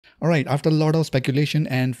Alright, after a lot of speculation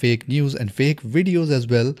and fake news and fake videos as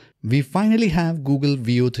well, we finally have Google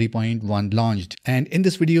Veo 3.1 launched. And in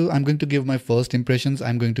this video, I'm going to give my first impressions.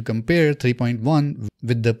 I'm going to compare 3.1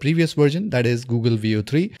 with the previous version, that is Google Veo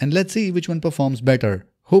 3, and let's see which one performs better.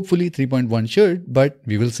 Hopefully 3.1 should, but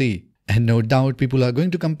we will see. And no doubt people are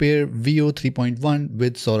going to compare Veo 3.1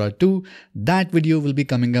 with Sora 2. That video will be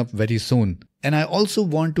coming up very soon. And I also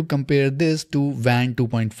want to compare this to Van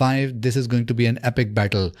 2.5. This is going to be an epic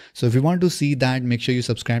battle. So if you want to see that, make sure you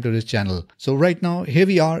subscribe to this channel. So right now, here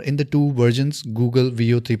we are in the two versions, Google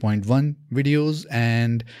Veo 3.1 videos,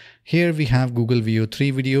 and here we have Google Veo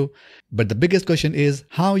 3 video. But the biggest question is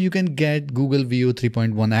how you can get Google Veo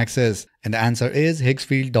 3.1 access. And the answer is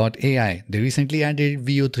Higgsfield.ai. They recently added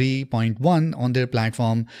Veo 3.1 on their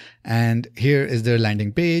platform, and here is their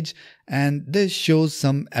landing page. And this shows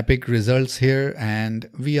some epic results here, and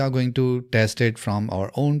we are going to test it from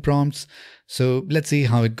our own prompts. So let's see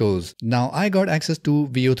how it goes. Now I got access to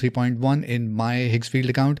Veo 3.1 in my Higgsfield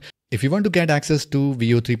account. If you want to get access to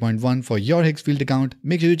Veo 3.1 for your Higgsfield account,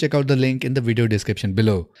 make sure you check out the link in the video description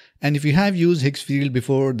below. And if you have used Higgsfield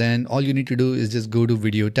before, then all you need to do is just go to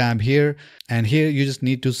video tab here, and here you just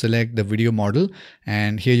need to select the video model,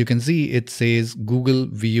 and here you can see it says Google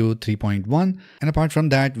Veo 3.1. And apart from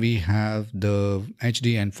that, we have the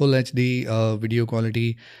HD and full HD video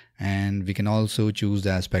quality, and we can also choose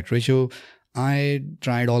the aspect ratio. I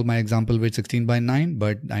tried all my example with 16:9,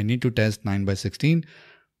 but I need to test 9:16.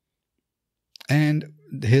 And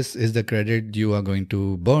this is the credit you are going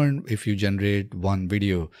to burn if you generate one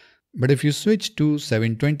video. But if you switch to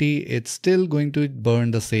 720, it's still going to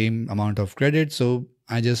burn the same amount of credit. So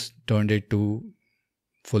I just turned it to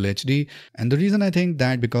full HD. And the reason I think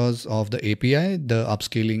that because of the API, the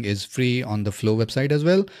upscaling is free on the Flow website as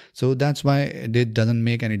well. So that's why it doesn't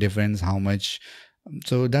make any difference how much.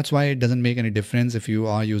 So that's why it doesn't make any difference if you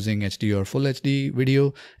are using HD or full HD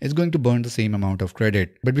video, it's going to burn the same amount of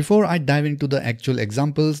credit. But before I dive into the actual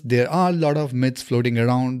examples, there are a lot of myths floating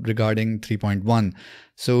around regarding 3.1.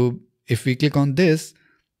 So if we click on this,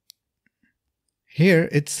 here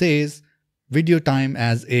it says video time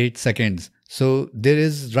as 8 seconds. So there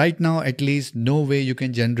is right now at least no way you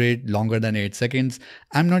can generate longer than 8 seconds.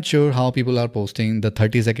 I'm not sure how people are posting the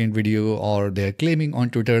 30-second video, or they're claiming on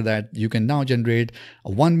Twitter that you can now generate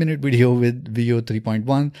a 1-minute video with Veo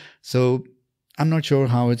 3.1. So I'm not sure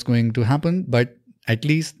how it's going to happen, but at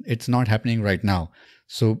least it's not happening right now.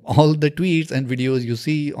 So all the tweets and videos you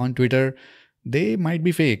see on Twitter, they might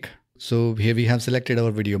be fake. So here we have selected our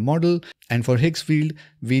video model, and for Higgsfield,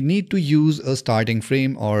 we need to use a starting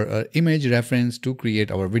frame or an image reference to create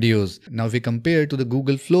our videos. Now if we compare to the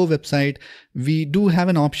Google Flow website, we do have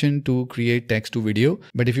an option to create text to video,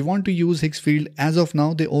 but if you want to use Higgsfield, as of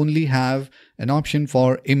now, they only have an option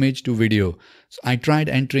for image to video. So I tried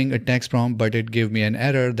entering a text prompt, but it gave me an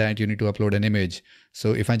error that you need to upload an image.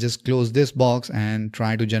 So if I just close this box and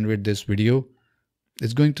try to generate this video,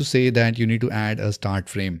 it's going to say that you need to add a start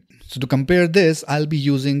frame. So to compare this, I'll be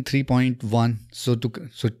using 3.1. So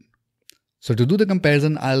to do the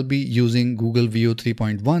comparison, I'll be using Google Veo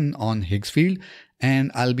 3.1 on Higgsfield,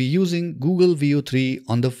 and I'll be using Google Veo 3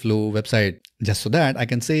 on the Flow website, just so that I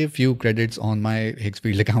can save few credits on my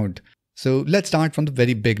Higgsfield account. So let's start from the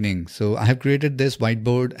very beginning. So I have created this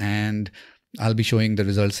whiteboard, and I'll be showing the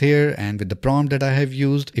results here and with the prompt that I have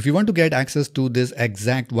used. If you want to get access to this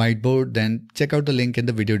exact whiteboard, then check out the link in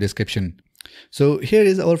the video description. So here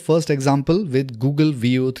is our first example with Google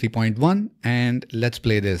Veo 3.1, and let's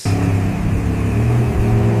play this.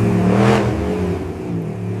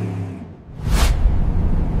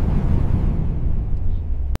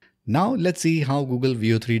 Now let's see how Google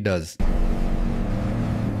Veo 3 does.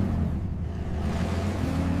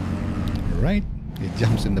 Alright, it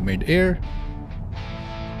jumps in the mid-air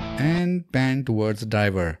and pan towards the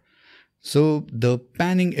driver. So the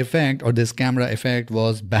panning effect or this camera effect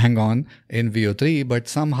was bang on in Veo 3, but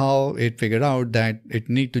somehow it figured out that it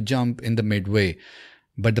need to jump in the midway.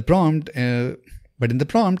 But in the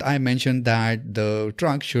prompt, I mentioned that the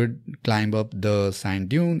truck should climb up the sand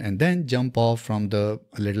dune and then jump off from a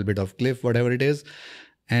little bit of cliff, whatever it is.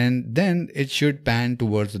 And then it should pan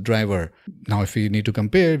towards the driver. Now, if we need to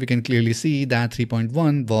compare, we can clearly see that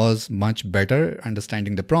 3.1 was much better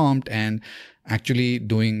understanding the prompt and actually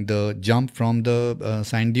doing the jump from the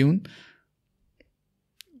sand dune.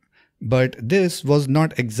 But this was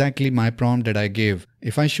not exactly my prompt that I gave.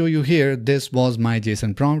 If I show you here, this was my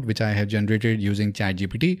JSON prompt, which I have generated using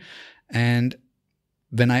ChatGPT. And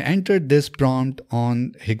when I entered this prompt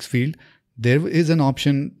on Higgsfield, there is an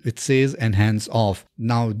option which says enhance off.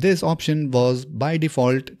 Now this option was by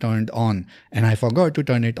default turned on and I forgot to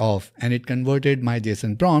turn it off, and it converted my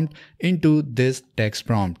JSON prompt into this text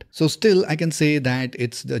prompt. So still I can say that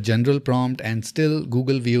it's the general prompt, and still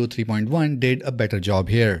Google Veo 3.1 did a better job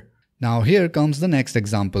here. Now here comes the next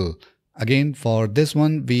example. Again, for this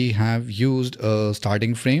one, we have used a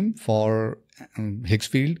starting frame for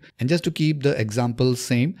Higgsfield, and just to keep the example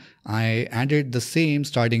same, I added the same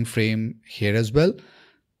starting frame here as well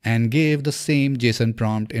and gave the same JSON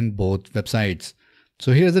prompt in both websites.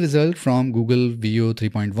 So here's the result from Google Veo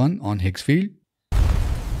 3.1 on Higgsfield.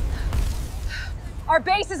 Our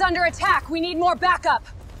base is under attack. We need more backup.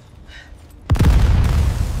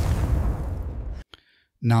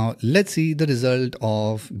 Now let's see the result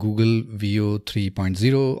of Google Veo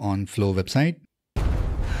 3.0 on Flow website.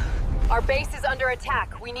 Our base is under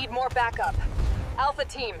attack. We need more backup. Alpha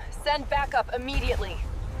team, send backup immediately.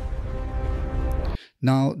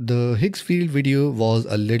 Now the Higgsfield video was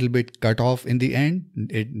a little bit cut off in the end.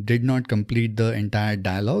 It did not complete the entire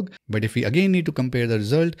dialogue. But if we again need to compare the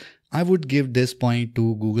result, I would give this point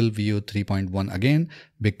to Google Veo 3.1 again,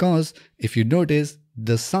 because if you notice,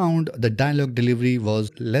 the sound, the dialogue delivery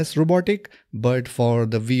was less robotic, but for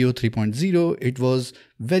the Veo 3.0, it was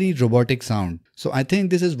very robotic sound. So I think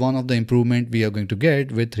this is one of the improvement we are going to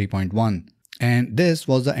get with 3.1. And this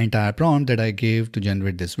was the entire prompt that I gave to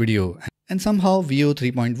generate this video. And somehow Veo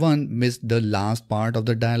 3.1 missed the last part of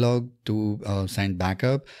the dialogue to send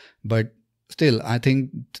backup. But still, I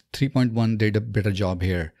think 3.1 did a better job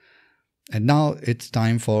here. And now it's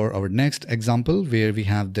time for our next example, where we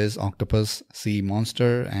have this octopus sea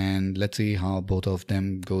monster, and let's see how both of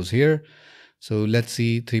them goes here. So let's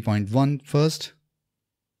see 3.1 first.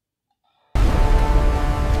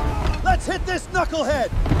 Let's hit this knucklehead!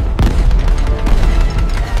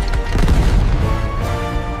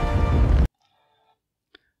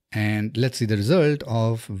 And let's see the result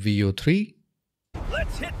of Veo 3.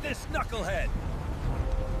 Let's hit this knucklehead!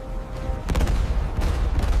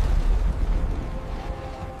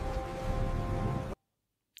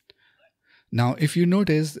 Now, if you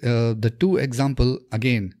notice the two example,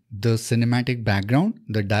 again, the cinematic background,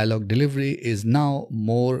 the dialogue delivery is now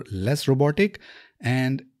less robotic.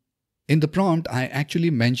 And in the prompt, I actually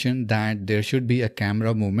mentioned that there should be a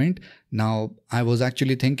camera movement. Now, I was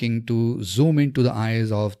actually thinking to zoom into the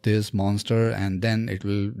eyes of this monster and then it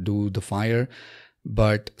will do the fire.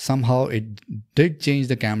 But somehow it did change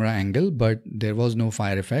the camera angle, but there was no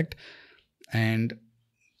fire effect. And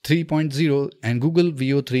 3.0 and Google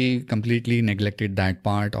Veo 3 completely neglected that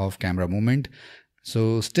part of camera movement.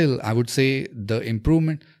 So still, I would say the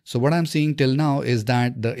improvement. So what I'm seeing till now is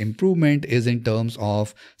that the improvement is in terms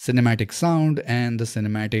of cinematic sound and the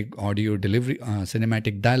cinematic audio delivery,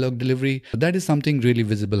 cinematic dialogue delivery. So that is something really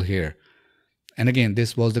visible here. And again,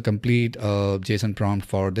 this was the complete JSON prompt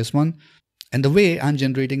for this one. And the way I'm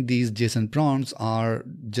generating these JSON prompts are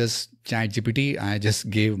just ChatGPT. I just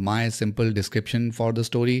gave my simple description for the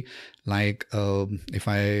story. Like if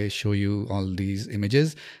I show you all these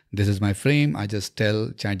images, this is my frame. I just tell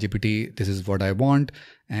ChatGPT, this is what I want,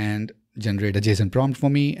 and generate a JSON prompt for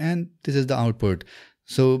me. And this is the output.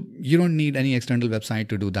 So you don't need any external website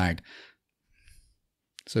to do that.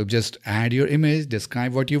 So just add your image,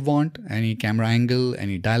 describe what you want, any camera angle,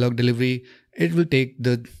 any dialogue delivery. It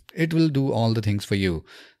will do all the things for you.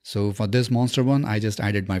 So for this monster one, I just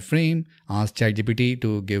added my frame, asked ChatGPT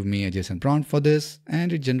to give me a JSON prompt for this,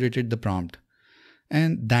 and it generated the prompt.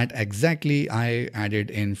 And that exactly I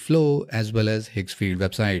added in Flow as well as Higgsfield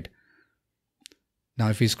website. Now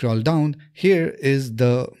if we scroll down, here is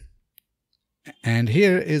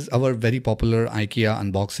our very popular IKEA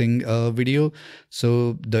unboxing video.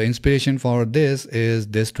 So the inspiration for this is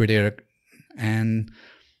this Twitter, and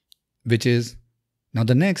which is now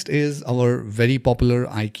the next is our very popular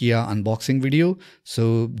IKEA unboxing video.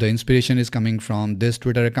 So the inspiration is coming from this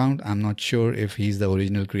Twitter account. I'm not sure if he's the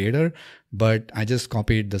original creator, but I just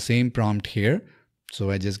copied the same prompt here. So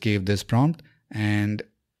I just gave this prompt, and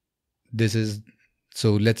this is,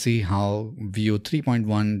 so let's see how Veo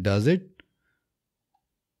 3.1 does it.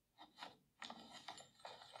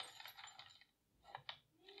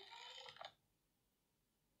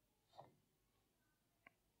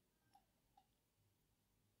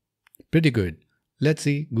 Pretty good. Let's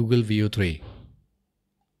see Google Veo 3.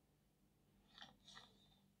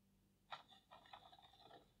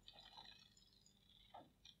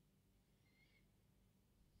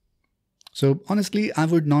 So honestly, I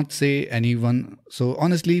would not say anyone. So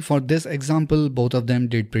honestly, for this example, both of them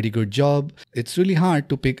did pretty good job. It's really hard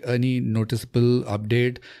to pick any noticeable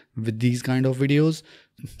update with these kind of videos.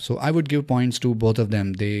 So I would give points to both of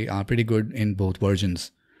them. They are pretty good in both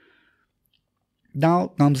versions. Now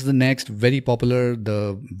comes the next very popular,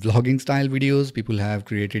 the vlogging style videos. People have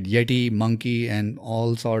created Yeti, monkey and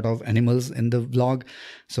all sort of animals in the vlog.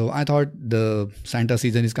 So I thought the Santa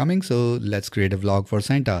season is coming, so let's create a vlog for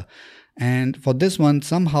Santa. And for this one,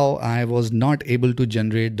 somehow I was not able to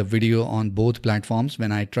generate the video on both platforms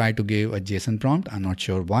when I tried to give a JSON prompt. I'm not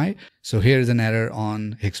sure why. So here is an error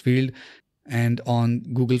on Higgsfield. And on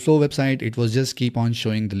Google Flow website, it was just keep on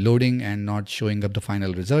showing the loading and not showing up the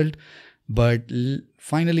final result. But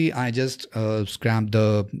finally, I just scrapped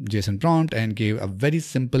the JSON prompt and gave a very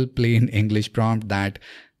simple plain English prompt that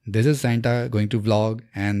this is Santa going to vlog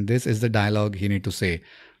and this is the dialogue he need to say.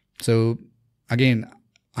 So again,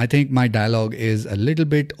 I think my dialogue is a little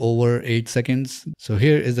bit over 8 seconds. So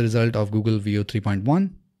here is the result of Google Veo 3.1.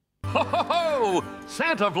 Ho ho ho!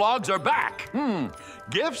 Santa vlogs are back.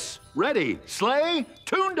 Gifts ready, sleigh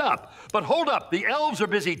tuned up. But hold up, the elves are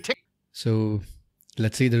busy. So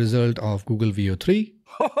let's see the result of Google Veo 3.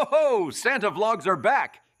 Ho ho ho! Santa vlogs are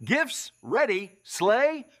back. Gifts ready,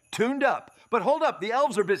 sleigh tuned up. But hold up, the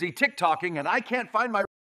elves are busy TikToking and I can't find my...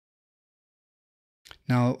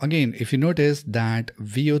 Now again, if you notice that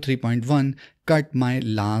Veo 3.1 cut my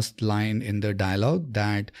last line in the dialogue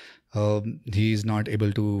that he is not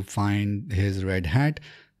able to find his red hat.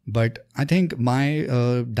 But I think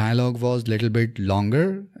my dialogue was a little bit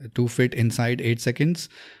longer to fit inside 8 seconds.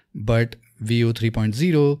 But Veo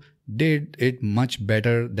 3.0 did it much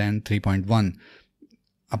better than 3.1.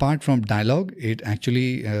 Apart from dialogue, it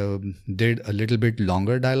actually did a little bit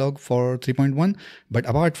longer dialogue for 3.1. But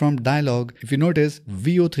apart from dialogue, if you notice,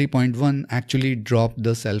 Veo 3.1 actually dropped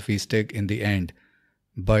the selfie stick in the end.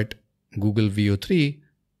 But Google Veo 3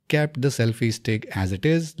 kept the selfie stick as it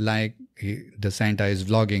is, like the Santa is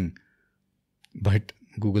vlogging. But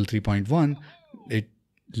Google 3.1, it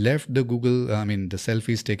left the the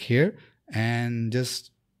selfie stick here and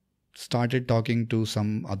just started talking to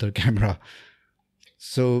some other camera.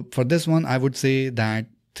 So for this one, I would say that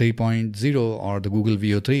 3.0 or the Google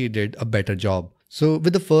Veo 3 did a better job. So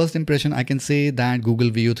with the first impression, I can say that Google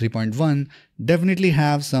Veo 3.1 definitely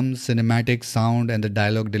have some cinematic sound and the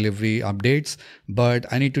dialogue delivery updates,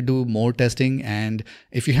 but I need to do more testing. And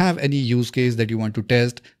if you have any use case that you want to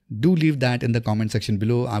test, do leave that in the comment section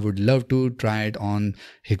below. I would love to try it on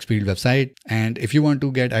Higgsfield website. And if you want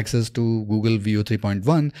to get access to Google Veo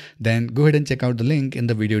 3.1, then go ahead and check out the link in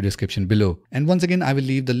the video description below. And once again, I will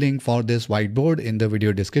leave the link for this whiteboard in the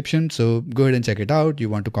video description. So go ahead and check it out. You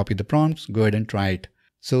want to copy the prompts, go ahead and try it.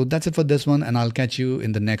 So that's it for this one, and I'll catch you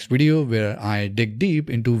in the next video where I dig deep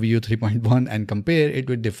into Veo 3.1 and compare it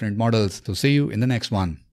with different models. So see you in the next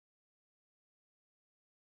one.